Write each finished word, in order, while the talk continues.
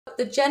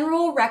The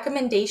general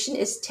recommendation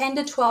is 10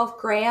 to 12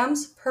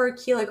 grams per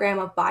kilogram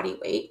of body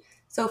weight.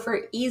 So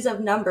for ease of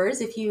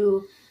numbers, if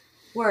you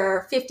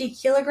were 50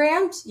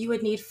 kilograms, you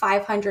would need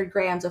 500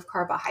 grams of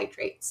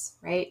carbohydrates,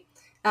 right?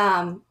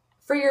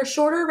 For your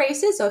shorter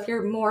races, so if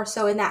you're more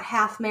so in that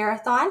half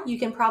marathon, you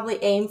can probably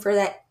aim for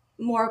that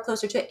more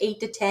closer to 8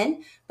 to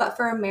 10. But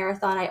for a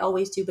marathon, I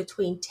always do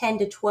between 10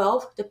 to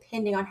 12,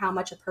 depending on how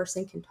much a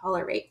person can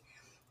tolerate.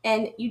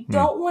 And you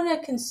don't want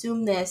to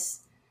consume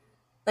this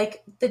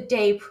like the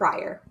day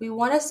prior. We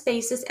want to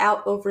space this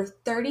out over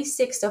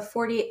 36 to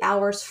 48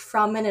 hours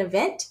from an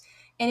event.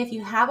 And if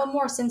you have a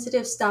more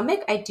sensitive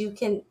stomach,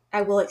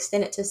 I will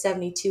extend it to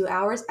 72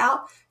 hours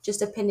out, just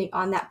depending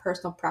on that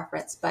personal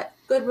preference. But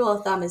good rule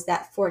of thumb is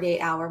that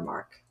 48-hour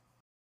mark.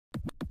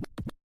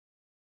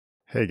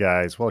 Hey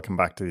guys, welcome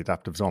back to the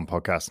Adaptive Zone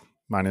podcast.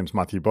 My name's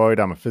Matthew Boyd.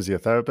 I'm a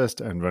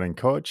physiotherapist and running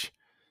coach.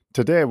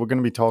 Today, we're going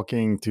to be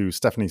talking to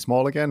Stephanie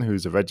Small again,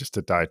 who's a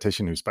registered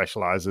dietitian who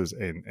specializes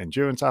in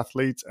endurance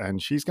athletes.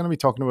 And she's going to be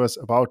talking to us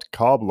about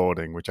carb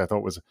loading, which I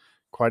thought was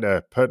quite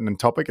a pertinent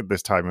topic at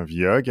this time of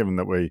year, given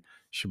that we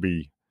should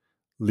be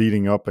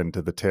leading up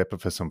into the taper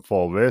for some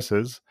fall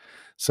races.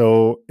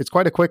 So it's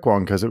quite a quick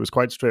one because it was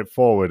quite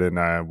straightforward.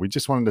 And we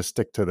just wanted to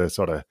stick to the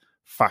sort of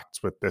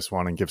facts with this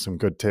one and give some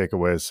good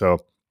takeaways. So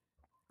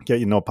get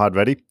your notepad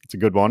ready. It's a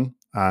good one.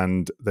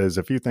 And there's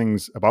a few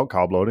things about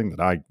carb loading that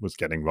I was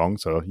getting wrong,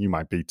 so you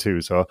might be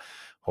too. So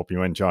hope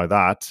you enjoy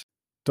that.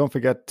 Don't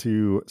forget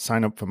to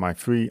sign up for my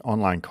free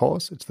online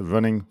course. It's the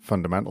Running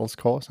Fundamentals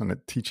course, and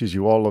it teaches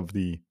you all of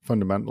the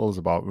fundamentals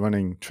about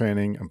running,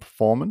 training, and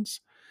performance.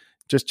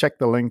 Just check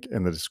the link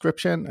in the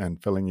description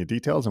and fill in your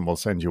details, and we'll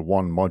send you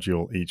one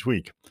module each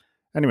week.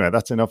 Anyway,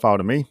 that's enough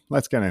out of me.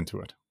 Let's get into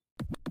it.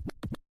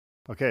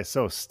 Okay,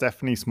 so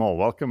Stephanie Small,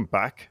 welcome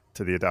back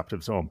to the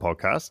Adaptive Zone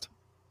podcast.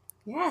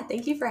 Yeah,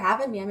 thank you for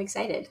having me. I'm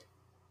excited.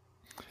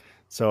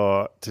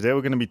 So today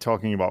we're going to be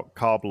talking about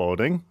carb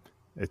loading.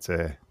 It's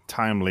a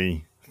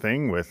timely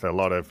thing with a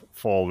lot of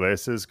fall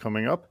races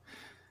coming up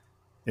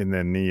in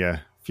the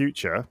near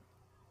future.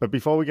 But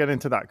before we get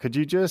into that, could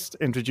you just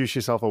introduce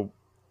yourself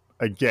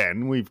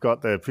again? We've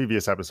got the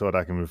previous episode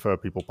I can refer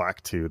people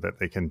back to that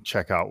they can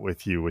check out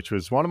with you, which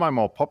was one of my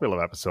more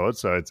popular episodes.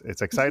 So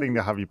it's exciting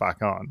to have you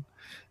back on.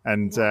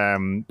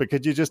 And but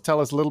could you just tell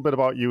us a little bit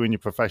about you and your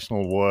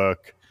professional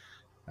work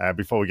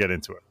before we get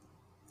into it?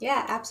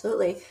 Yeah,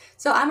 absolutely.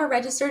 So I'm a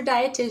registered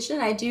dietitian.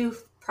 I do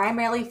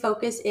primarily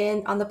focus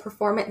on the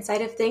performance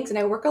side of things, and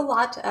I work a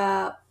lot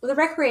with the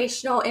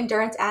recreational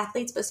endurance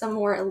athletes, but some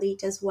more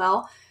elite as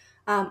well.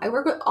 I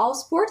work with all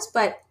sports,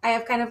 but I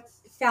have kind of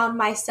found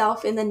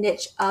myself in the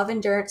niche of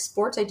endurance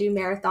sports. I do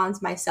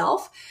marathons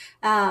myself,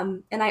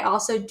 and I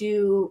also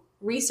do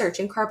research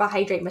in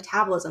carbohydrate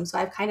metabolism. So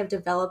I've kind of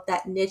developed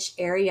that niche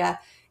area,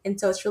 and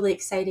so it's really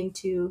exciting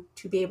to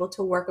be able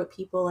to work with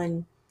people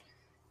and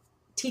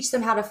teach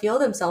them how to fuel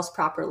themselves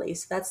properly.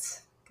 So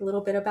that's a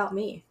little bit about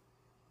me.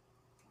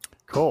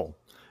 Cool.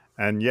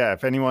 And yeah,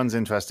 if anyone's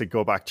interested,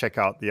 go back, check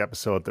out the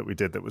episode that we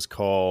did that was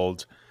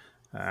called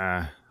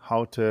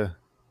How to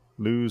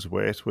Lose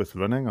Weight with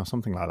Running or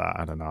something like that.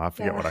 I don't know. I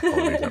forget what I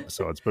call these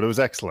episodes, but it was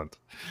excellent.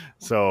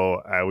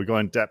 So we go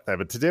in depth there.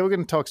 But today we're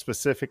going to talk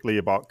specifically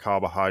about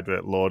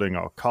carbohydrate loading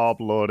or carb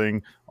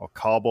loading or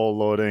carbo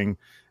loading.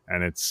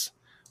 And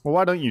well,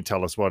 why don't you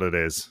tell us what it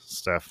is,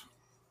 Steph?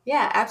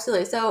 Yeah,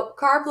 absolutely. So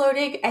carb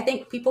loading, I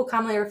think people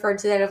commonly refer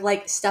to that of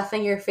like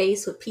stuffing your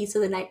face with pizza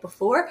the night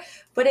before,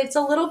 but it's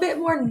a little bit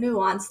more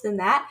nuanced than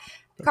that.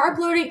 Carb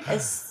loading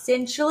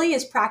essentially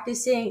is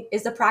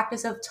the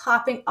practice of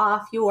topping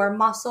off your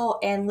muscle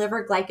and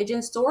liver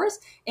glycogen stores,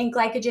 and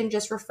glycogen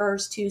just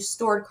refers to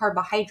stored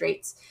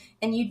carbohydrates.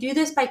 And you do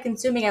this by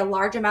consuming a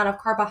large amount of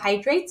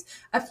carbohydrates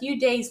a few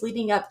days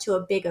leading up to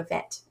a big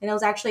event. And it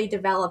was actually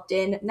developed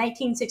in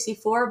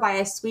 1964 by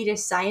a Swedish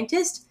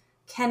scientist.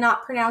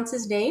 Cannot pronounce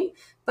his name,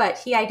 but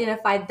he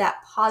identified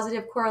that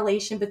positive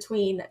correlation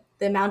between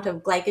the amount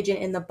of glycogen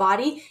in the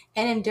body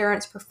and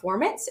endurance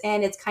performance,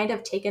 and it's kind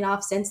of taken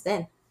off since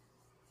then.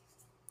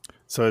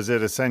 So is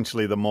it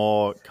essentially the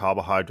more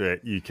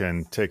carbohydrate you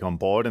can take on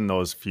board in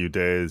those few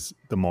days,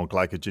 the more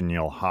glycogen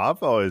you'll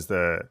have, or is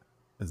there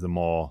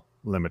more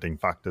limiting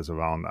factors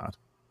around that?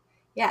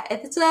 Yeah,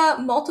 it's a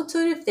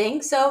multitude of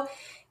things. So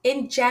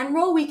in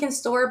general, we can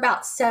store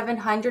about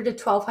 700 to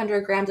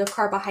 1,200 grams of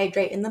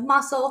carbohydrate in the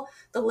muscle.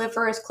 The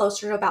liver is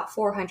closer to about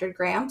 400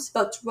 grams.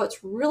 But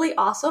what's really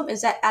awesome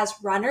is that as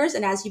runners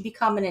and as you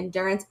become an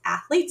endurance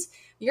athlete,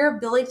 your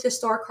ability to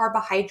store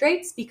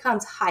carbohydrates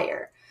becomes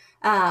higher.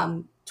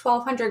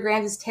 1,200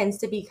 grams tends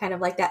to be kind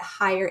of like that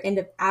higher end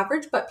of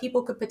average, but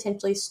people could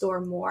potentially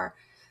store more.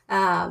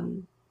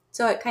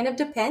 So it kind of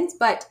depends,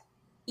 but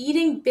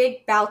eating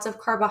big bouts of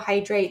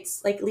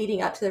carbohydrates like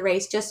leading up to the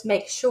race, just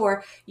make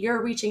sure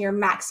you're reaching your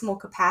maximal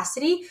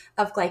capacity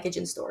of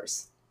glycogen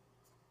stores.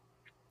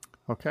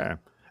 Okay.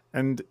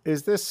 And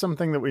is this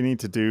something that we need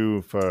to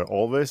do for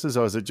all races,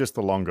 or is it just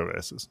the longer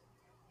races?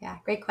 Yeah,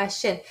 great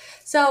question.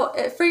 So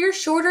for your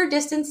shorter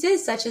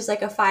distances, such as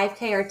like a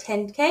 5K or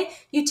 10K,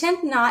 you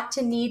tend not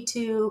to need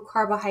to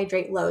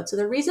carbohydrate load. So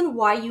the reason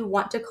why you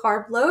want to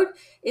carb load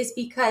is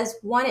because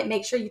one, it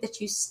makes sure that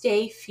you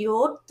stay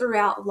fueled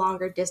throughout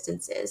longer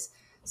distances.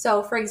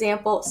 So for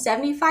example,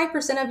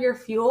 75% of your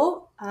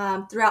fuel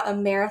throughout a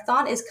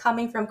marathon is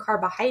coming from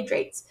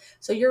carbohydrates.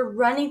 So you're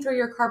running through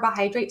your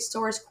carbohydrate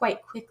stores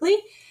quite quickly.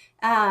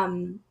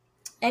 Um,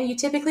 and you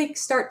typically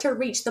start to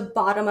reach the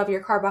bottom of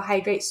your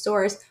carbohydrate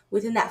stores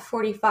within that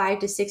 45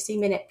 to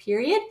 60-minute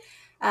period.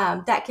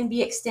 That can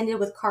be extended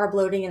with carb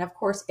loading and, of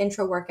course,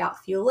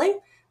 intra-workout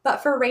fueling. But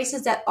for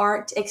races that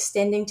aren't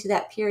extending to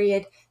that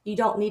period, you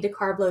don't need to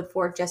carb load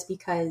for just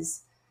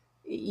because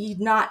you're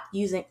not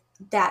using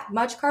that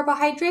much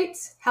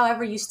carbohydrates.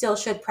 However, you still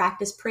should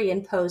practice pre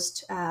and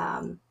post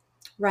run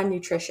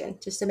nutrition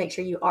just to make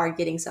sure you are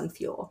getting some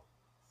fuel.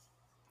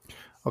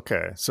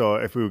 Okay, so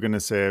if we were going to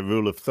say a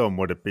rule of thumb,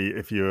 would it be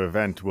if your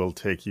event will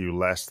take you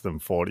less than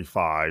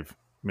 45,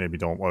 maybe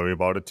don't worry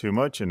about it too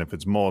much. And if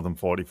it's more than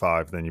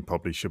 45, then you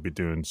probably should be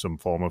doing some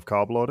form of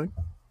carb loading?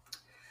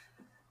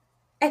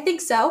 I think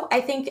so. I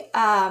think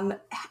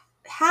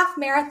half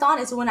marathon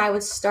is when I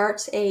would start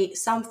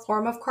some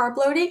form of carb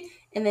loading,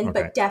 and then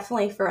Okay. but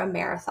definitely for a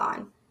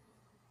marathon.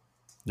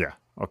 Yeah.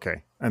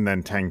 Okay. And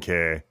then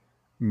 10K,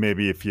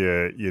 maybe if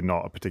you're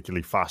not a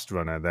particularly fast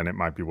runner, then it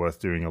might be worth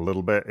doing a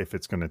little bit if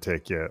it's going to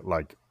take you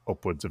like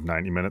upwards of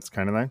 90 minutes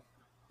kind of thing.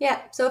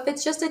 Yeah. So if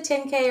it's just a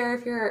 10K or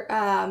if you're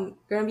going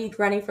to be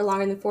running for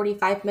longer than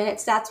 45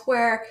 minutes, that's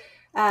where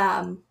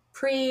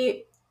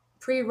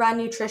pre-run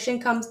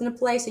nutrition comes into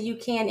play. So you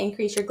can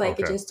increase your Okay.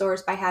 glycogen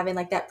stores by having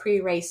like that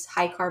pre-race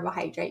high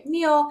carbohydrate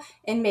meal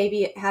and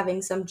maybe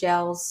having some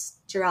gels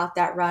throughout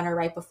that run or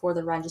right before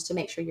the run just to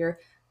make sure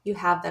you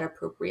have that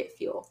appropriate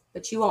fuel.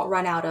 But you won't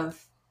run out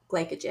of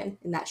glycogen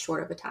in that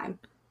short of a time.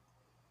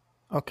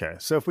 Okay.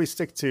 So if we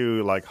stick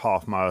to like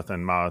half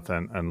marathon,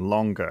 marathon, and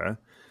longer,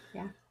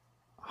 Yeah.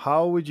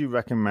 how would you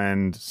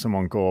recommend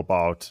someone go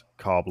about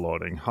carb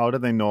loading? How do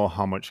they know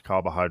how much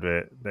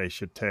carbohydrate they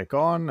should take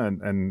on?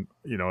 And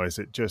is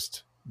it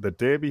just the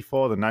day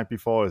before, the night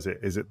before? Is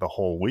it the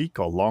whole week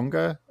or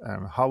longer?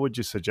 How would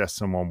you suggest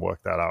someone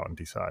work that out and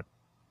decide?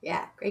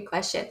 Yeah, great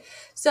question.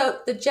 So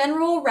the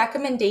general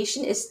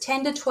recommendation is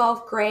 10 to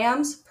 12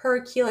 grams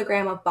per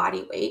kilogram of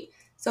body weight.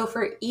 So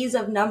for ease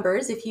of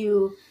numbers, if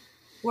you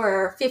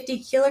were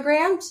 50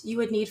 kilograms, you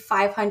would need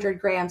 500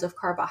 grams of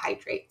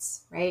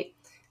carbohydrates, right?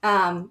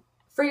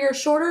 For your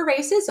shorter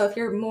races, so if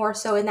you're more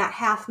so in that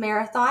half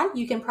marathon,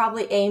 you can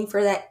probably aim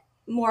for that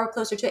more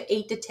closer to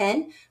 8 to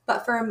 10.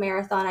 But for a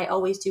marathon, I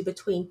always do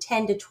between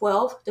 10 to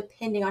 12,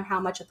 depending on how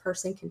much a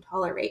person can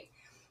tolerate.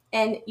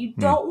 And you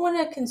Hmm. don't want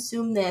to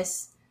consume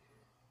this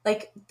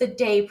like the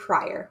day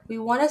prior. We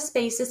want to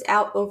space this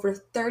out over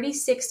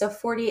 36 to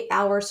 48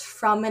 hours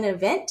from an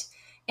event.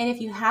 And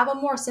if you have a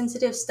more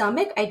sensitive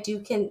stomach,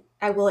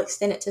 I will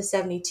extend it to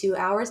 72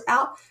 hours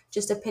out,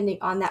 just depending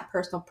on that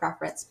personal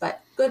preference. But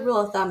good rule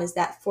of thumb is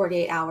that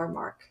 48-hour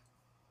mark.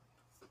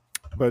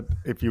 But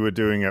if you were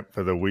doing it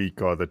for the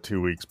week or the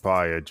 2 weeks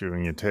prior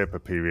during your taper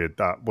period,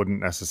 that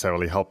wouldn't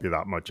necessarily help you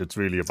that much. It's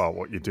really about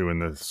what you do in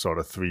the sort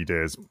of 3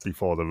 days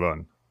before the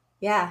run.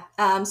 Yeah.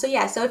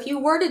 So if you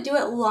were to do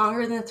it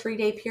longer than a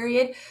 3-day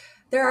period,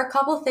 there are a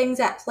couple things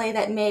at play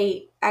that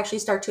may actually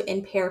start to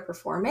impair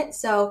performance.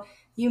 So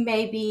you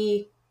may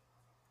be,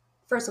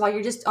 first of all,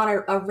 you're just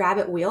on a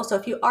rabbit wheel. So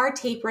if you are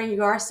tapering,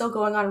 you are still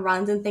going on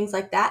runs and things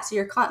like that. So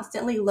you're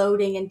constantly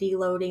loading and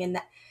deloading, and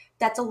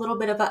that's a little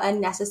bit of an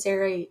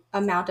unnecessary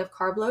amount of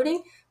carb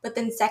loading. But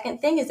then second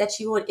thing is that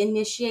you would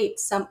initiate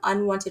some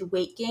unwanted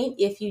weight gain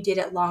if you did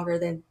it longer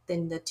than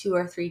the 2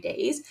 or 3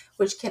 days,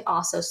 which can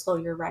also slow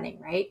your running,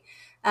 right?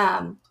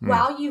 Hmm.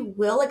 While you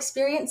will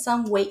experience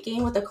some weight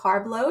gain with a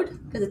carb load,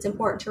 because it's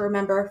important to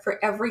remember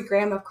for every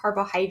gram of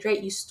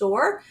carbohydrate you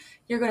store,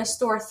 you're going to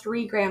store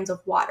 3 grams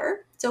of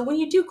water. So when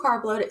you do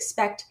carb load,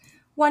 expect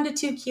 1 to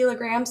 2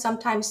 kilograms,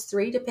 sometimes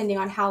 3, depending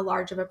on how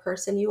large of a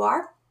person you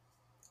are.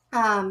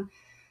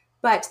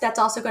 But that's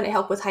also going to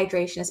help with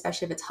hydration,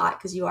 especially if it's hot,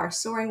 because you are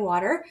storing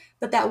water.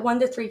 But that 1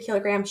 to 3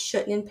 kilograms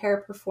shouldn't impair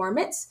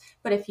performance.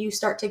 But if you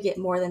start to get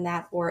more than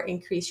that or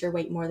increase your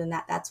weight more than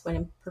that, that's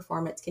when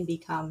performance can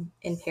become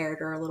impaired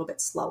or a little bit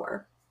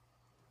slower.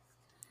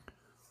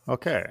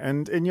 Okay.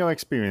 And in your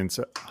experience,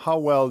 how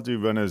well do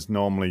runners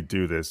normally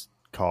do this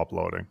carb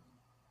loading?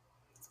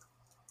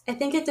 I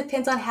think it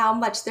depends on how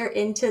much they're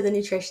into the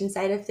nutrition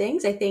side of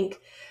things. I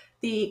think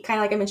the kind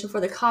of like I mentioned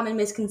before, the common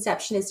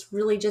misconception is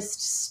really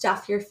just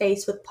stuff your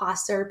face with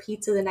pasta or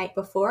pizza the night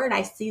before. And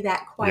I see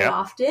that quite Yep.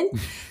 often.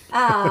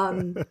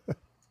 And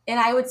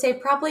I would say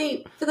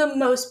probably for the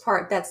most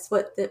part, that's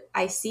what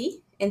I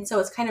see. And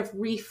so it's kind of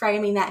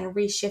reframing that and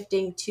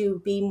reshifting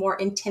to be more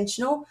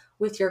intentional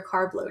with your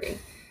carb loading.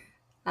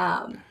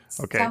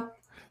 Okay. So,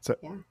 So,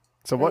 yeah,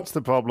 so go ahead. what's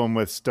the problem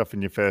with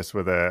stuffing your face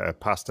with a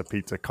pasta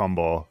pizza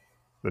combo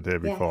the day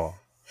Yeah. before?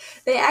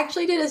 They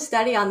actually did a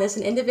study on this,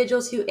 and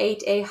individuals who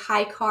ate a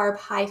high carb,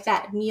 high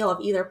fat meal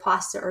of either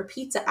pasta or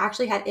pizza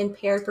actually had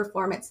impaired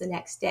performance the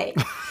next day.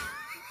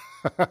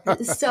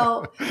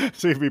 So,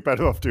 So you'd be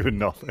better off doing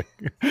nothing.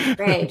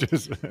 right.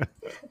 Just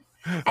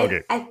I,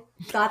 okay. I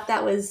thought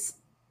that was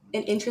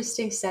an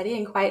interesting study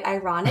and quite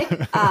ironic.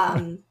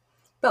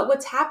 But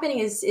what's happening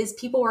is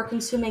people were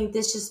consuming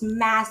this just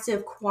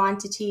massive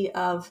quantity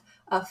of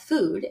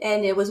food,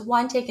 and it was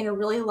one taking a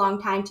really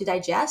long time to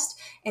digest,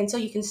 and so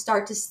you can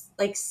start to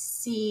like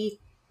see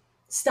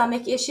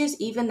stomach issues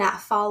even that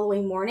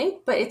following morning.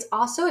 But it's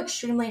also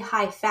extremely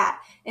high fat,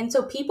 and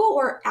so people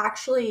were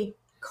actually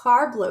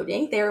carb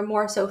loading. They were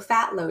more so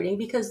fat loading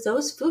because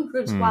those food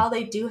groups, Hmm. while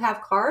they do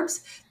have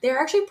carbs, they're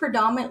actually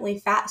predominantly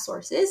fat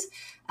sources,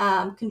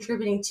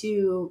 contributing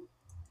to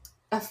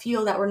a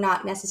fuel that we're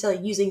not necessarily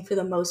using for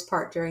the most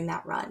part during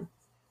that run.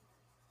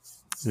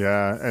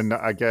 Yeah, and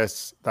I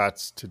guess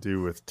that's to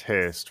do with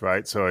taste,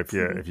 right? So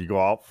Mm-hmm. if you go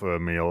out for a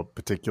meal,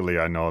 particularly,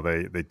 I know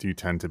they do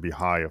tend to be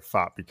high of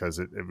fat because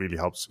it really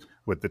helps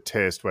with the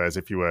taste. Whereas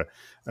if you were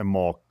a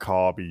more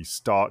carby,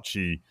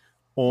 starchy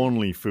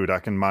only food, I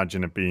can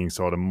imagine it being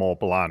sort of more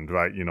bland,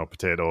 right? You know,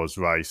 potatoes,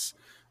 rice,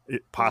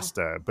 Yeah.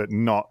 pasta, but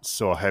not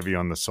so heavy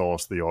on the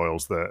sauce, the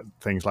oils, the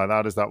things like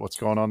that. Is that what's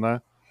going on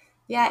there?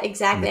 Yeah,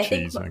 And the exactly. I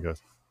think cheese, I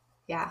guess.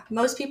 yeah,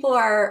 most people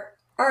are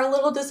a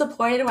little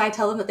disappointed when I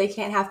tell them that they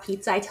can't have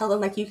pizza. I tell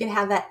them like you can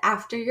have that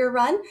after your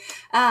run,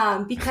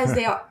 because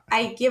they are.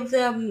 I give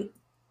them,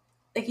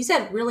 like you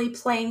said, really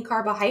plain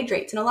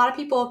carbohydrates, and a lot of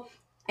people,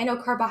 I know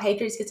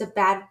carbohydrates gets a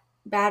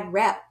bad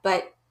rep,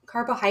 but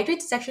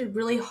carbohydrates is actually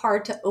really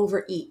hard to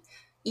overeat.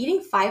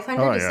 Eating 500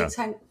 Oh to yeah.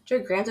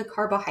 600 grams of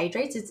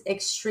carbohydrates is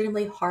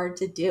extremely hard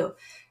to do.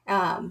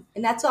 And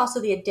that's also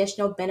the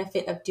additional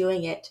benefit of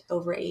doing it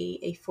over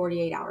a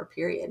 48-hour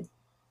period.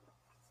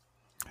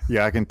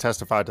 Yeah, I can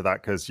testify to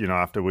that because, you know,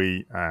 after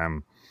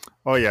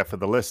oh yeah, for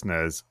the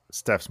listeners,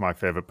 Steph's my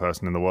favorite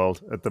person in the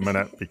world at the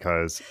minute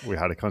because we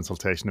had a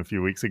consultation a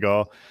few weeks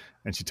ago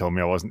and she told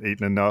me I wasn't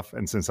eating enough.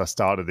 And since I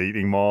started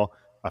eating more,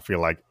 I feel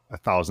like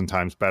 1,000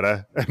 times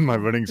better and my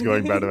running's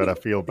going better and I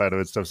feel better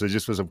and stuff. So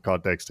just for some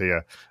context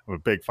here, I'm a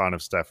big fan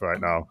of Steph right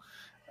now.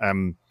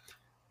 Um,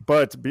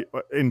 but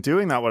in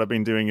doing that, what I've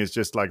been doing is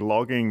just like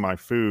logging my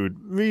food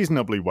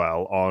reasonably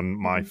well on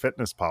my Mhm.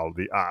 Fitness Pal,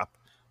 the app,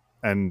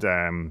 and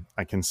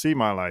I can see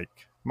my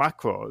like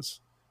macros,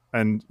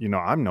 and you know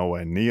I'm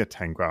nowhere near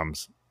 10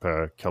 grams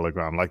per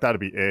kilogram. Like that'd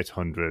be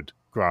 800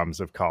 grams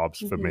of carbs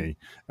for Mhm. me,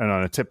 and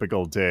on a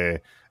typical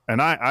day.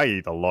 And I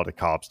eat a lot of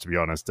carbs, to be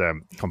honest,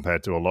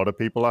 compared to a lot of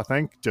people, I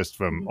think, just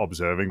from Mhm.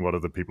 observing what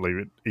other people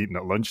are eating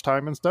at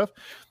lunchtime and stuff.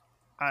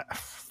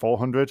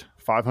 400,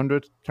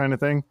 500 kind of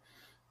thing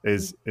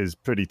is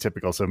pretty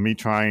typical. So me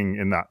trying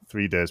in that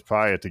 3 days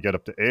prior to get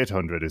up to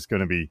 800 is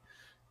going to be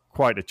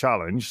quite a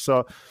challenge.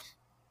 So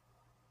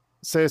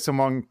say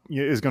someone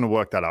is going to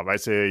work that out,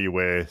 right? Say you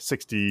weigh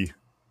 60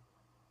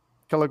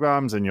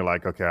 kilograms and you're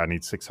like, okay, I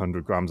need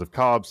 600 grams of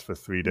carbs for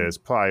 3 days Mhm.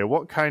 prior.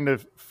 What kind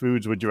of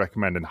foods would you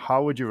recommend and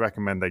how would you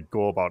recommend they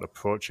go about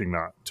approaching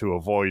that to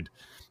avoid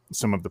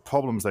some of the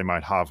problems they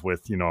might have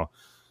with, you know,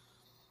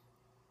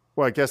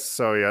 well, I guess,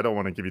 sorry, I don't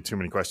want to give you too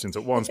many questions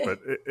at once, but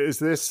is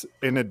this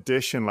in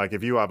addition, like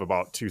if you have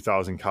about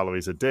 2,000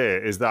 calories a day,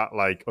 is that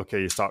like,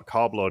 okay, you start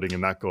carb loading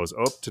and that goes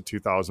up to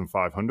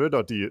 2,500,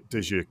 or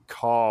does your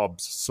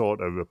carbs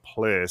sort of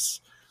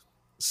replace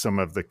some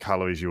of the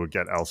calories you would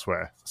get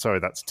elsewhere? Sorry,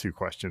 that's two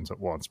questions at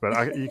once,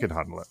 but you can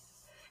handle it.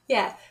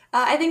 Yeah,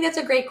 I think that's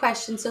a great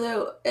question.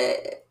 So,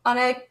 on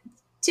a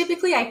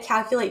typically, I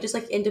calculate just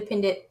like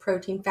independent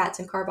protein, fats,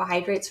 and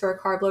carbohydrates for a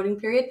carb loading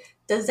period.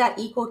 Does that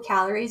equal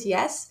calories?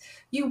 Yes.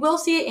 You will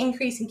see an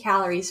increase in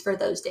calories for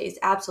those days,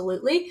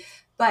 absolutely,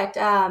 but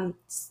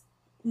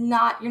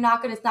not you're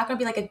not gonna it's not gonna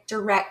be like a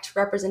direct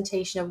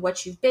representation of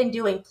what you've been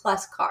doing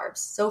plus carbs.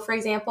 So, for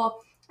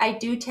example, I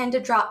do tend to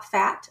drop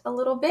fat a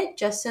little bit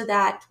just so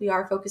that we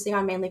are focusing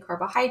on mainly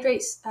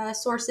carbohydrates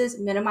sources,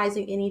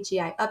 minimizing any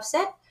GI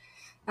upset.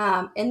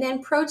 And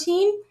then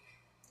protein,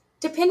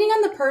 depending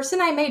on the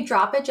person, I may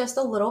drop it just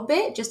a little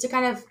bit just to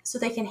kind of so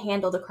they can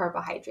handle the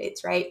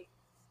carbohydrates, right?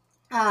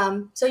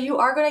 So you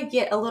are going to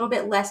get a little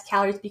bit less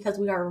calories because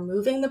we are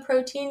removing the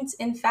proteins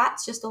and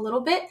fats just a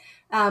little bit.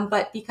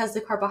 But because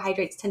the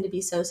carbohydrates tend to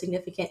be so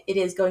significant, it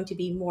is going to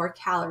be more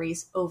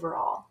calories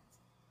overall.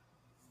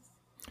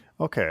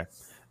 Okay.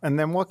 And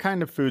then what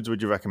kind of foods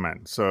would you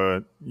recommend?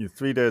 So you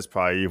 3 days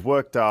prior, you've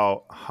worked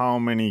out how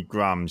many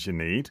grams you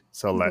need.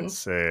 So Mm-hmm.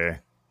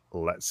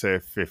 let's say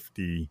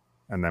 50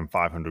 and then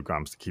 500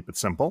 grams to keep it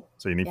simple.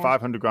 So you need Yeah.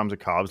 500 grams of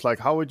carbs. Like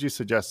how would you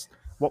suggest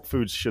what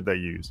foods should they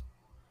use?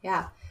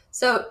 Yeah.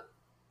 So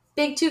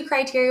big two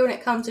criteria when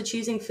it comes to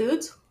choosing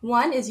foods.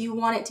 One is you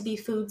want it to be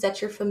foods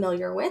that you're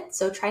familiar with.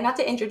 So try not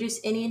to introduce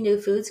any new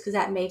foods because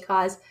that may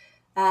cause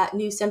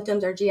new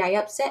symptoms or GI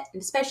upset,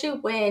 and especially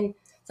when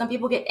some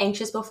people get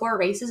anxious before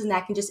races and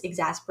that can just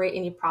exacerbate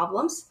any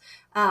problems.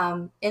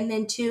 And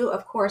then two,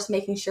 of course,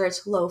 making sure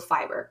it's low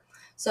fiber.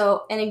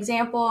 So an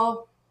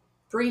example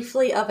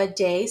briefly of a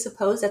day,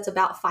 suppose that's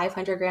about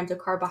 500 grams of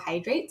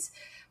carbohydrates.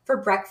 For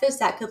breakfast,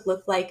 that could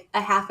look like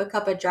a half a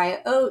cup of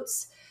dry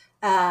oats,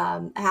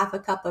 a half a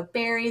cup of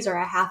berries, or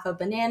a half a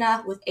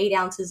banana with 8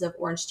 ounces of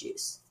orange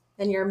juice.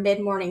 Then your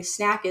mid morning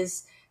snack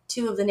is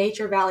 2 of the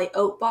Nature Valley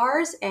oat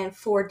bars, and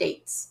 4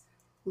 dates.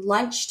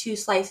 Lunch, 2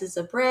 slices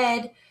of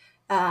bread,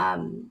 a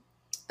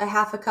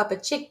half a cup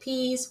of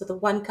chickpeas with a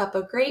 1 cup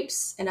of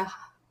grapes and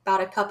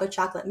about a cup of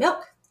chocolate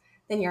milk.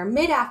 Then your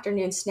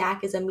mid-afternoon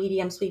snack is a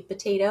medium sweet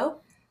potato.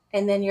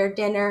 And then your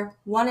dinner,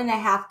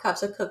 1.5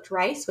 cups of cooked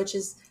rice, which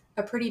is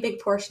a pretty big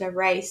portion of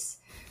rice.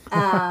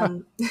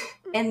 And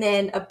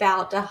then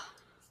about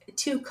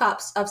 2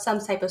 cups of some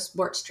type of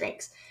sports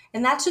drinks.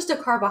 And that's just the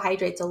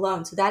carbohydrates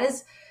alone. So that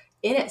is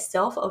in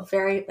itself a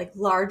very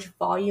large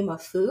volume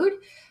of food.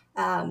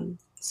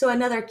 So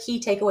another key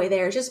takeaway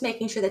there is just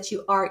making sure that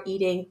you are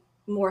eating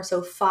more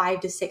so 5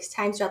 to 6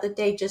 times throughout the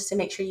day, just to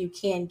make sure you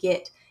can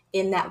get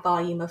in that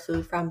volume of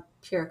food from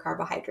pure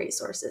carbohydrate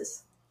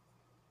sources.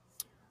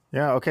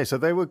 Yeah, okay, so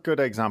they were good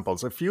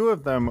examples. A few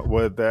of them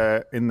were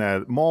there in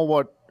there more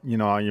what you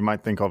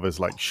might think of as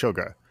like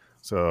sugar.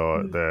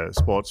 So the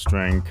sports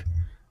drink,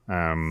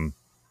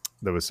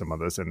 there was some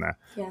others in there.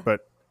 Yeah.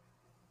 But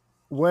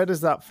where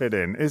does that fit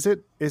in? Is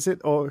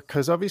it or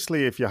because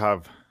obviously if you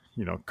have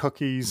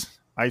cookies,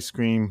 ice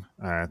cream,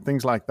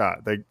 things like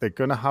that, they're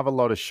going to have a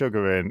lot of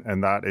sugar in,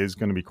 and that is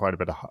going to be quite a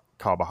bit of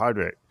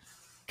carbohydrate.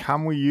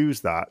 Can we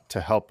use that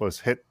to help us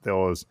hit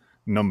those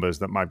numbers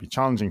that might be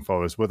challenging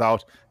for us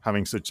without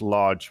having such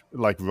large,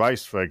 like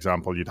rice, for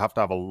example? You'd have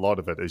to have a lot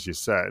of it, as you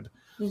said.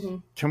 Mm-hmm.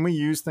 Can we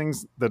use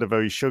things that are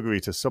very sugary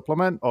to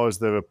supplement, or is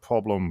there a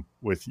problem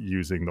with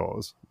using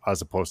those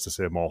as opposed to,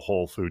 say, more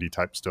whole foody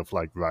type stuff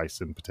like rice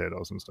and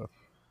potatoes and stuff?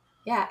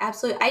 Yeah,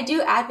 absolutely. I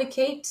do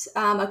advocate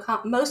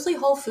mostly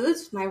whole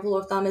foods. My rule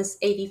of thumb is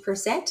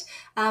 80%.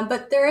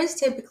 But there is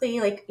typically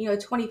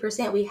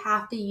 20%. We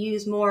have to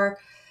use more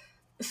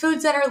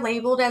foods that are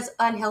labeled as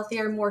unhealthy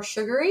or more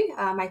sugary.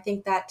 I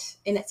think that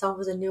in itself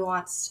is a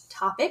nuanced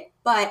topic.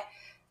 But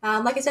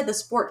like I said, the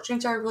sports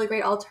drinks are a really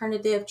great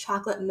alternative.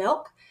 Chocolate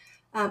milk.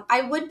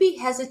 I would be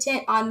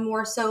hesitant on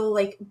more so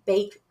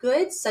baked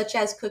goods such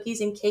as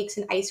cookies and cakes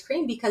and ice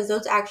cream, because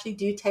those actually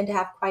do tend to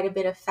have quite a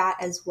bit of fat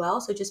as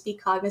well. So just be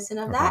cognizant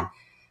of that.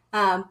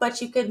 But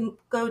you could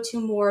go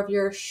to more of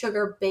your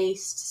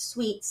sugar-based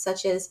sweets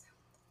such as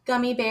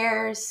gummy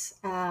bears,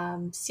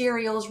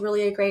 cereals,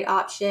 really a great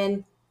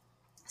option.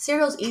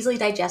 Cereal is easily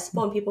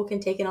digestible and people can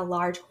take in a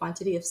large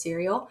quantity of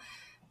cereal.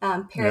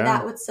 Pair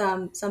that with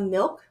some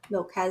milk.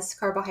 Milk has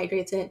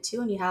carbohydrates in it too,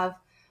 and you have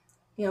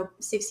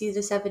 60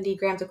 to 70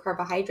 grams of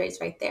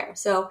carbohydrates right there.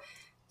 So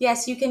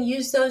yes, you can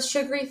use those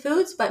sugary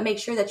foods, but make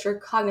sure that you're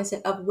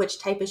cognizant of which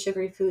type of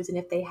sugary foods and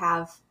if they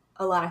have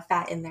a lot of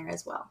fat in there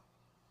as well.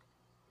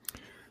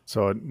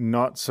 So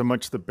not so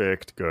much the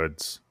baked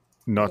goods,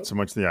 not so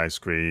much the ice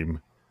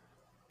cream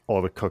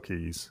or the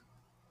cookies,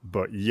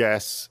 but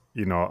yes,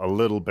 a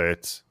little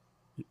bit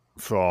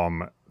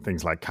from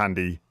things like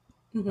candy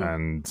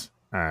and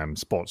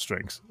sports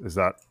drinks. Is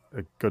that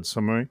a good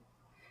summary?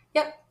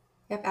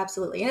 Yep,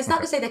 absolutely. And it's not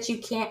to say that you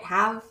can't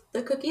have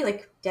the cookie.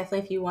 Definitely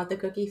if you want the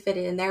cookie, fit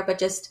it in there, but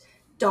just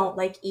don't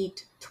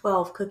eat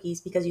 12 cookies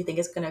because you think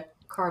it's going to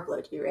carb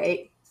load you,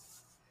 right?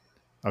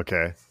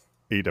 Okay.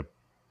 Eat a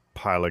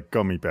pile of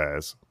gummy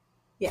bears.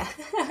 Yeah.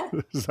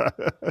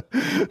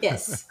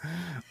 Yes.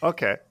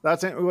 Okay.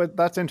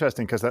 That's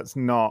interesting, because that's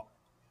not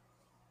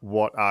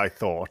what I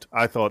thought.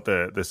 I thought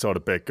the sort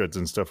of baked goods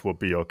and stuff would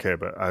be okay,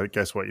 but I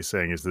guess what you're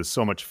saying is there's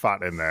so much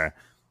fat in there,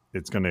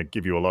 it's going to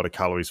give you a lot of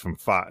calories from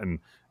fat and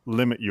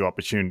limit your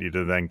opportunity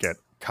to then get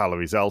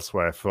calories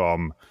elsewhere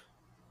from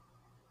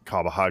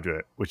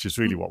carbohydrate, which is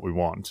really what we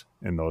want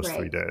in those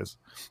 3 days.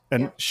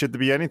 And should there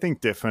be anything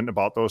different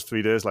about those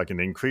 3 days, like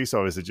an increase,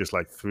 or is it just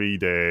 3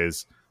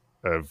 days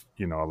of,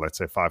 let's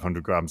say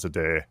 500 grams a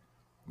day,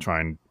 try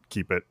and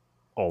keep it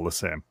all the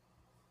same?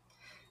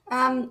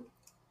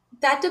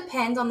 That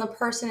depends on the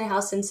person and how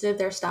sensitive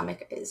their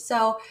stomach is.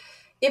 So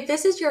if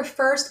this is your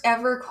first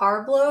ever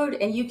carb load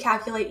and you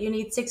calculate you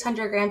need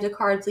 600 grams of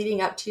carbs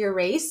leading up to your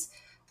race,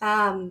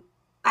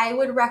 I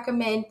would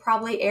recommend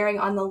probably erring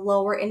on the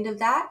lower end of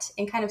that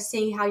and kind of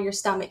seeing how your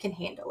stomach can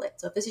handle it.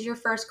 So if this is your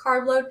first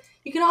carb load,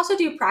 you can also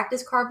do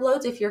practice carb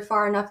loads if you're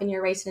far enough in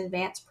your race in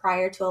advance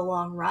prior to a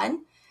long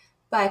run.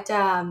 But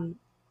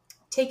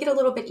take it a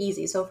little bit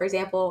easy. So for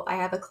example, I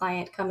have a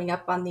client coming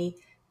up on the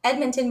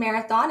Edmonton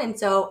Marathon, and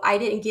so I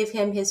didn't give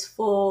him his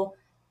full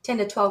 10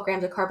 to 12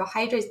 grams of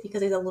carbohydrates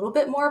because he's a little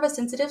bit more of a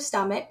sensitive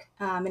stomach,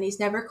 and he's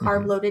never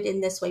carb loaded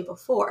in this way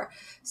before.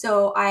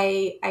 So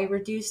I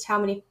reduced how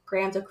many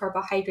grams of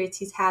carbohydrates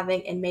he's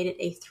having and made it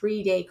a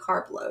 3-day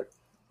carb load.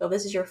 So if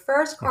this is your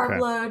first carb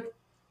load,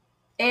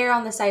 err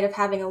on the side of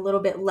having a little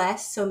bit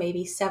less, so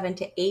maybe 7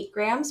 to 8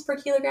 grams per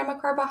kilogram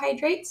of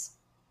carbohydrates,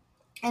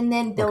 and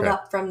then build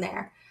up from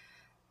there.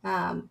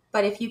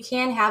 But if you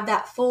can have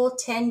that full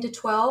 10 to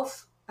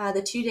 12,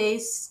 the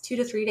 2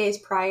 to 3 days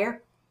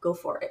prior, go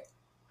for it.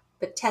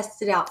 But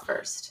test it out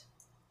first.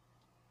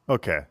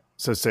 Okay.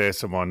 So say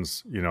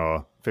someone's,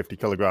 50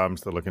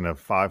 kilograms, they're looking at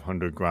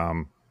 500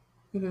 gram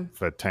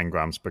for 10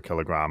 grams per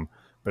kilogram.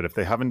 But if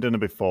they haven't done it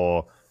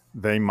before,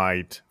 they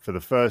might, for the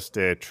first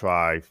day,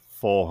 try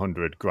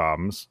 400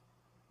 grams,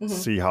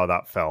 see how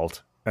that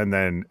felt, And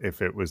then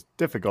if it was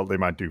difficult, they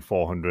might do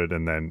 400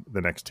 and then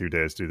the next 2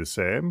 days do the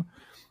same.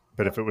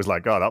 But if Yep. it was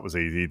like, oh, that was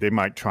easy, they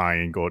might try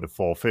and go to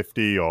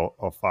 450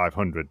 or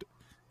 500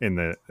 in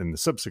the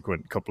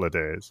subsequent couple of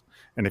days.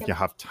 And if you Yep.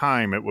 have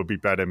time, it would be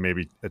better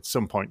maybe at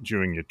some point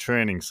during your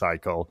training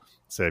cycle,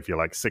 say if you're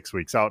like 6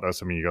 weeks out or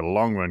something, you got a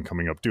long run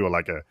coming up, do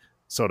like a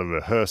sort of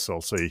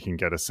rehearsal so you can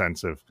get a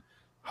sense of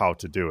how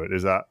to do it.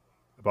 Is that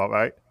about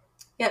right?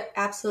 Yep,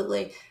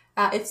 absolutely.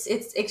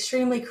 It's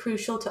extremely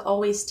crucial to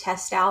always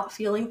test out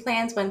fueling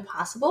plans when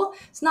possible.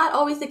 It's not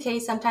always the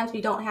case. Sometimes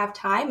we don't have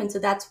time, and so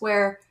that's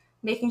where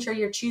making sure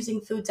you're choosing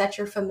foods that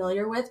you're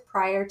familiar with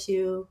prior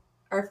to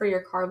or for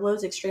your carb load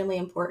is extremely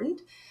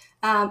important.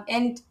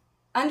 And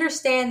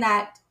understand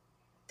that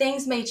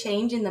things may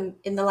change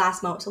in the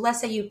last moment. So let's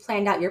say you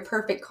planned out your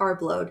perfect carb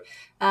load,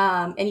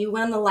 and you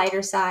went on the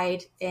lighter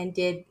side and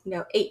did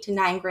 8 to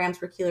 9 grams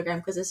per kilogram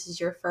because this is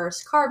your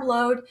first carb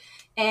load,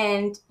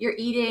 and you're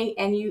eating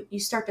and you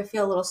start to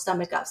feel a little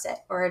stomach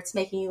upset or it's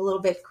making you a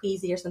little bit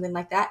queasy or something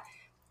like that.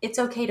 It's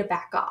okay to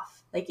back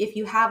off. Like if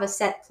you have a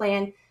set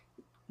plan,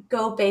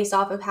 go based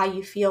off of how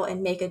you feel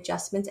and make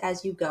adjustments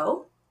as you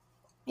go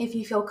if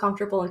you feel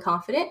comfortable and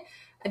confident.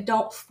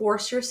 Don't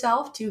force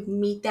yourself to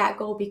meet that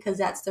goal because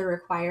that's the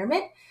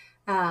requirement,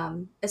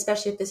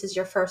 especially if this is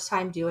your first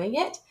time doing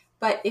it.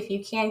 But if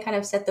you can kind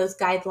of set those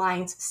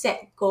guidelines,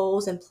 set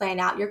goals, and plan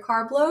out your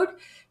carb load,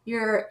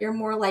 you're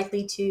more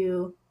likely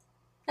to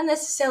not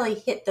necessarily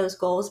hit those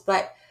goals,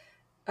 but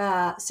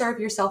serve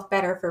yourself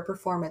better for a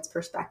performance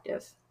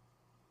perspective.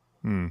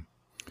 Hmm.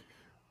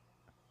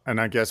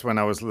 And I guess when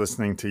I was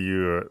listening to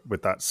you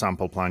with that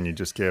sample plan you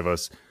just gave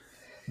us,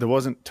 there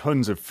wasn't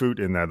tons of fruit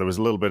in there. There was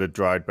a little bit of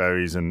dried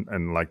berries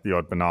and like the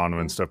odd banana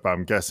and stuff. But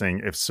I'm guessing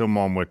if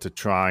someone were to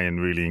try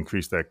and really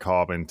increase their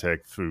carb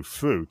intake through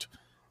fruit,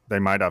 they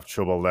might have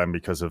trouble then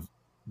because of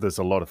there's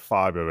a lot of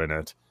fiber in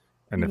it.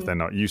 And if Mm-hmm. they're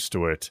not used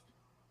to it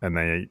and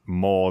they eat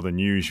more than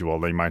usual,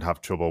 they might have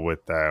trouble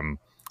with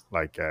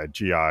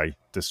GI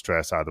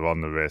distress either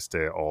on the race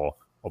day or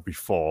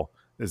before.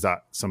 Is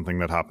that something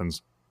that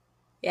happens?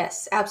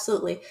 Yes,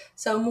 absolutely.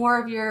 So more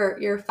of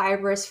your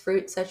fibrous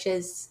fruits, such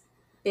as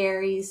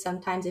berries,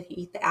 sometimes if you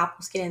eat the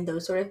apple skin and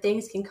those sort of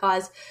things, can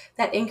cause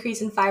that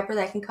increase in fiber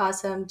that can cause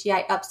some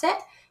GI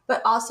upset.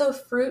 But also,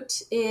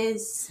 fruit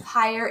is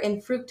higher in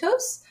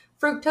fructose.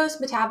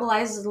 Fructose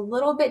metabolizes a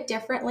little bit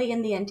differently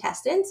in the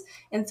intestines,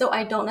 and so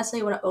I don't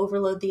necessarily want to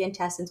overload the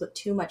intestines with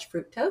too much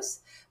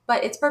fructose.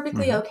 But it's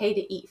perfectly Mm-hmm. okay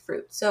to eat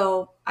fruit.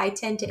 So I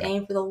tend to Yeah.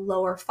 aim for the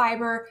lower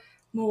fiber,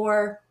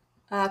 more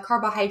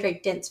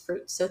carbohydrate dense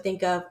fruits. So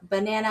think of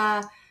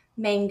banana,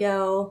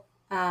 mango,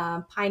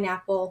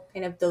 pineapple,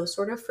 kind of those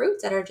sort of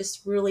fruits that are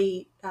just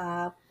really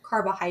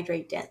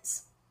carbohydrate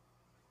dense.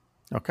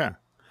 Okay.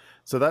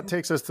 So that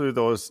takes us through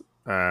those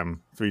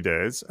 3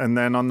 days. And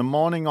then on the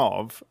morning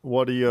of,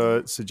 what are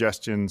your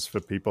suggestions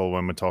for people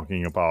when we're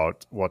talking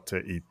about what to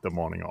eat the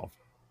morning of?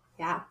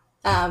 Yeah.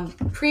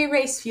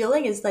 Pre-race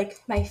fueling is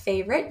like my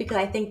favorite because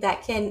I think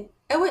that can,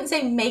 I wouldn't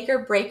say make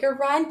or break a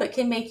run, but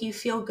can make you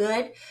feel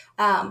good,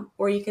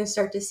 or you can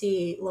start to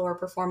see lower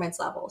performance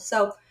levels.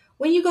 So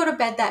when you go to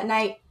bed that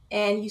night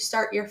and you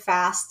start your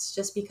fast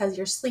just because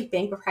you're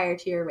sleeping prior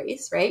to your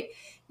race, right?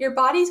 Your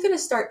body's going to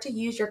start to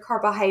use your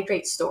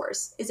carbohydrate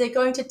stores. Is it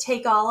going to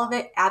take all of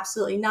it?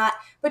 Absolutely not.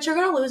 But you're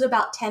going to lose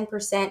about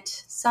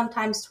 10%,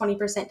 sometimes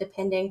 20%,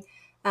 depending.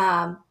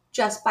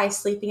 Just by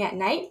sleeping at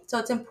night. So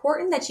it's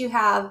important that you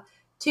have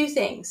two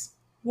things.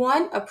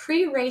 One, a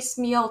pre-race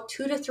meal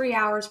 2 to 3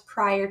 hours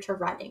prior to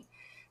running.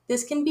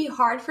 This can be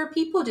hard for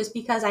people just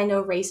because I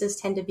know races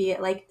tend to be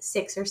at like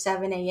 6 or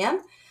 7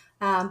 a.m.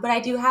 But I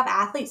do have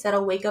athletes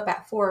that'll wake up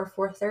at 4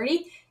 or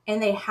 4:30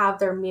 and they have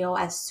their meal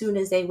as soon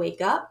as they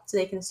wake up so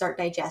they can start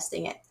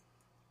digesting it.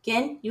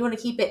 Again, you want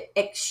to keep it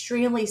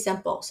extremely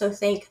simple. So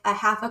think a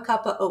half a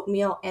cup of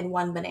oatmeal and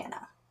one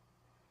banana,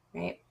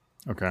 right?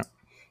 Okay.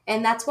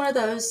 And that's one of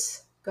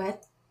those. Go ahead.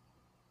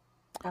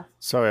 Oh.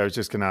 Sorry, I was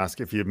just going to ask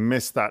if you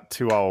miss that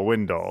 2 hour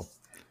window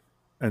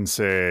and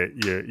say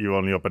you're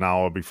only up an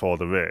hour before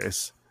the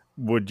race,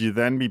 would you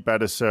then be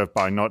better served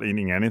by not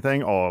eating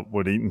anything or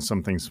would eating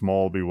something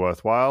small be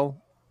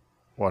worthwhile?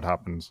 What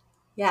happens?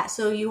 Yeah,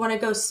 so you want to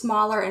go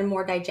smaller and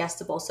more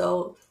digestible.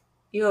 So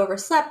you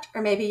overslept,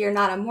 or maybe you're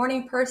not a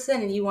morning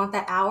person and you want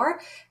that hour,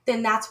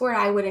 then that's where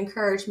I would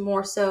encourage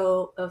more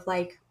so of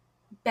like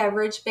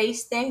beverage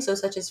based things, so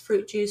such as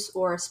fruit juice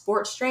or a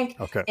sports drink,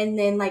 Okay. and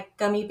then like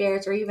gummy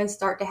bears, or even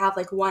start to have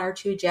like one or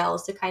two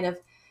gels to kind of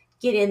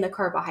get in the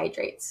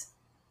carbohydrates.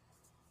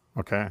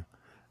 Okay.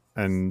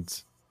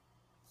 And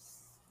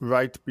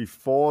right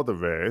before the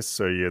race,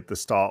 so you're at the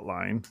start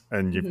line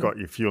and you've Mhm. got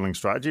your fueling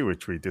strategy,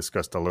 which we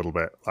discussed a little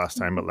bit last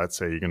time, but let's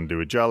say you're going to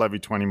do a gel every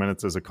 20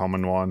 minutes as a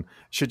common one.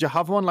 Should you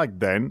have one like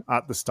then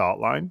at the start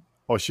line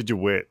or should you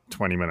wait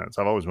 20 minutes?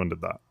 I've always wondered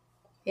that.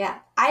 Yeah,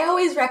 I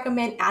always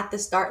recommend at the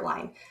start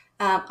line.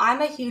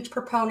 I'm a huge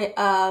proponent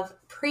of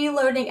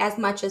preloading as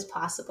much as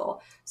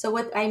possible. So,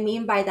 what I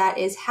mean by that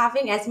is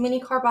having as many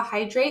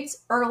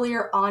carbohydrates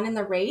earlier on in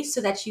the race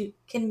so that you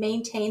can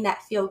maintain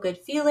that feel good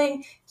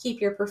feeling,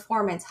 keep your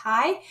performance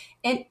high.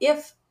 And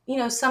if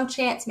some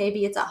chance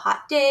maybe it's a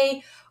hot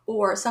day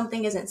or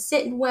something isn't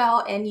sitting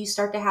well and you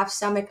start to have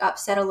stomach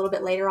upset a little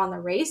bit later on the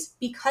race,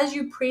 because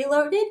you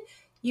preloaded,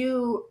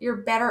 you're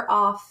better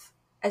off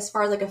as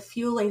far as like a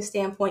fueling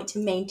standpoint to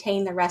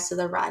maintain the rest of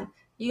the run.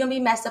 You're going to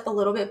be messed up a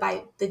little bit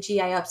by the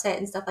GI upset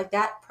and stuff like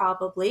that,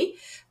 probably.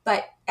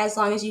 But as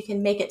long as you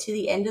can make it to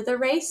the end of the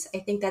race, I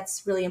think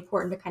that's really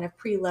important to kind of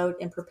preload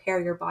and prepare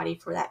your body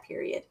for that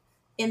period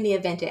in the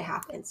event it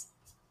happens.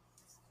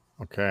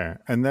 Okay.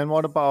 And then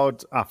what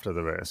about after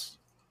the race?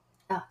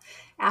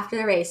 After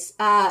the race,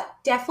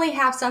 definitely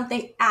have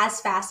something as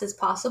fast as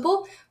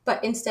possible.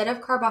 But instead of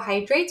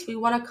carbohydrates, we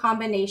want a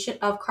combination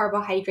of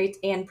carbohydrates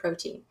and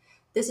protein.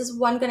 This is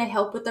going to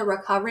help with the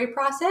recovery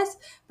process,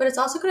 but it's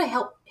also going to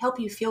help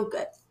you feel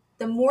good.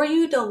 The more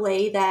you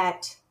delay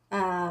that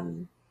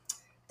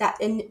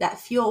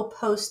fuel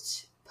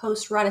post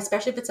run,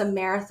 especially if it's a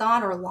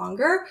marathon or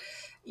longer,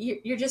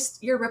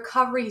 your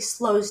recovery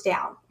slows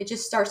down. It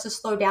just starts to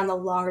slow down the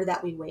longer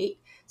that we wait.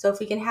 So if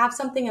we can have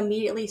something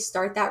immediately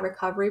start that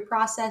recovery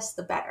process,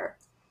 the better.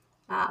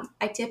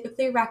 I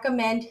typically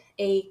recommend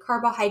a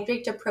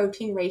carbohydrate to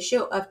protein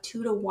ratio of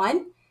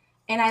 2-1,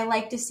 and I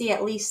like to see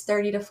at least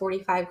 30 to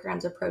 45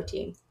 grams of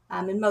protein.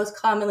 And most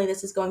commonly,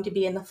 this is going to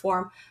be in the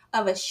form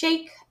of a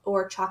shake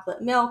or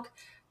chocolate milk,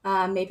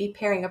 maybe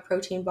pairing a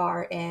protein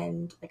bar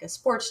and like a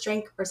sports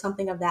drink or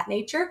something of that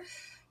nature.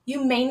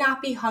 You may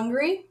not be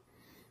hungry.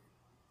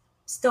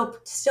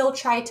 Still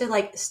try to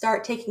like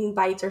start taking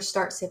bites or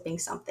start sipping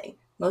something.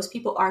 Most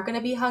people aren't going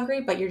to be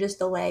hungry, but you're just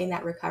delaying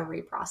that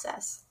recovery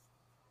process.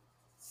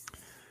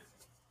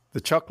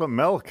 The chocolate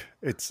milk,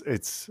 it's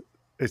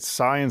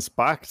science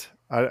backed.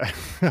 I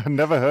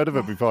never heard of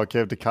it before I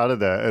came to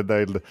Canada, and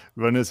the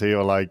runners here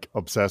are like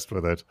obsessed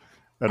with it.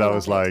 And I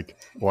was like,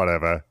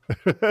 whatever.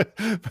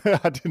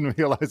 I didn't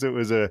realize it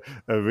was a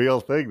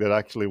real thing that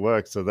actually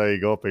works. So there you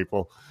go,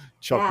 people.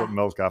 Chocolate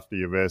milk after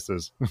your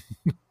races.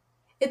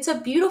 It's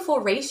a beautiful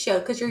ratio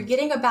because you're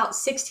getting about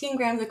 16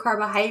 grams of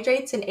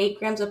carbohydrates and 8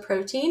 grams of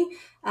protein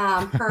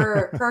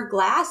per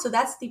glass. So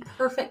that's the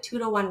perfect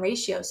 2-1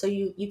 ratio. So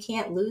you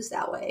can't lose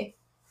that way.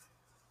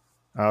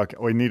 Okay,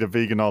 we need a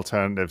vegan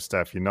alternative,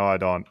 Steph. I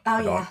don't.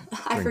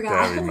 I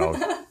forgot. Dairy milk.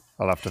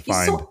 I'll have to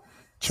find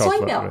chocolate.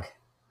 Soy milk.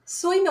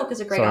 Soy milk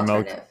is a great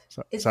alternative.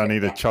 So I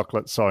need a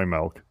chocolate soy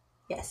milk.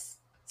 Yes.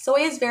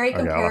 Soy is very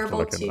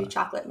comparable to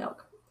chocolate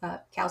milk,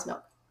 cow's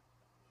milk.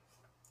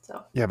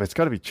 So. Yeah, but it's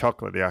got to be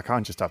chocolate. Yeah, I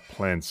can't just have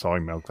plain soy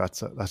milk.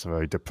 That's a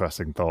very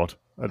depressing thought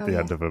at the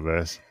end of a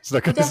race. It's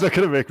not going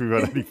to make me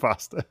run any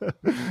faster.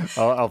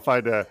 I'll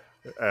find a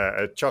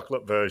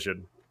chocolate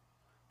version.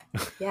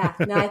 Yeah,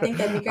 no, I think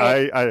that'd be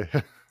great.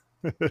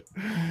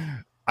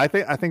 I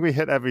think we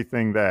hit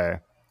everything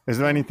there. Is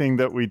there anything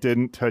that we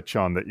didn't touch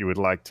on that you would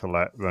like to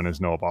let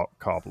runners know about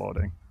carb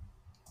loading?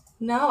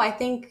 No, I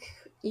think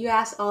you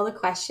asked all the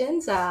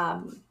questions.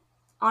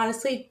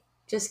 Honestly,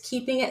 just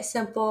keeping it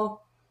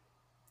simple,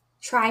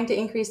 trying to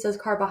increase those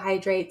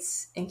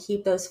carbohydrates and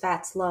keep those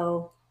fats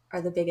low are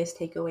the biggest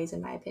takeaways,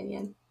 in my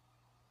opinion.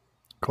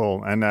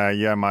 Cool. And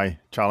my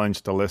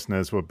challenge to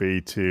listeners would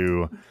be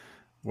to,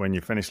 when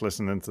you finish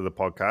listening to the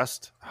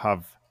podcast,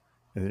 have,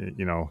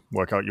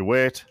 work out your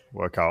weight,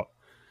 work out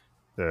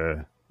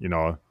the,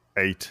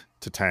 8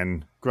 to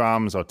 10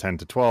 grams or 10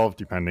 to 12,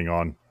 depending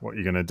on what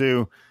you're going to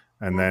do.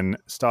 And then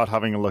start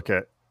having a look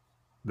at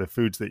the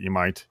foods that you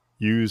might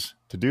use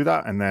to do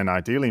that. And then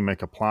ideally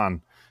make a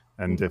plan.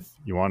 And if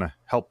you want to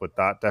help with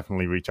that,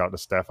 definitely reach out to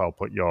Steph. I'll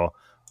put your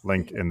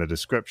link in the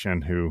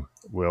description, who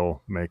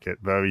will make it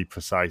very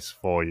precise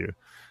for you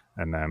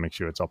and make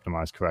sure it's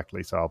optimized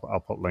correctly. So I'll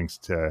put links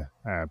to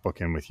book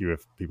in with you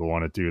if people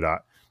want to do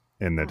that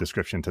in the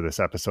description to this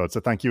episode.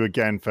 So thank you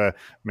again for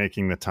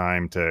making the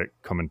time to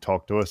come and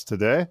talk to us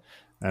today.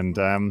 And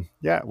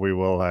we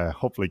will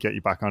hopefully get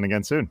you back on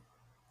again soon.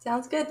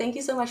 Sounds good. Thank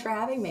you so much for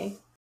having me.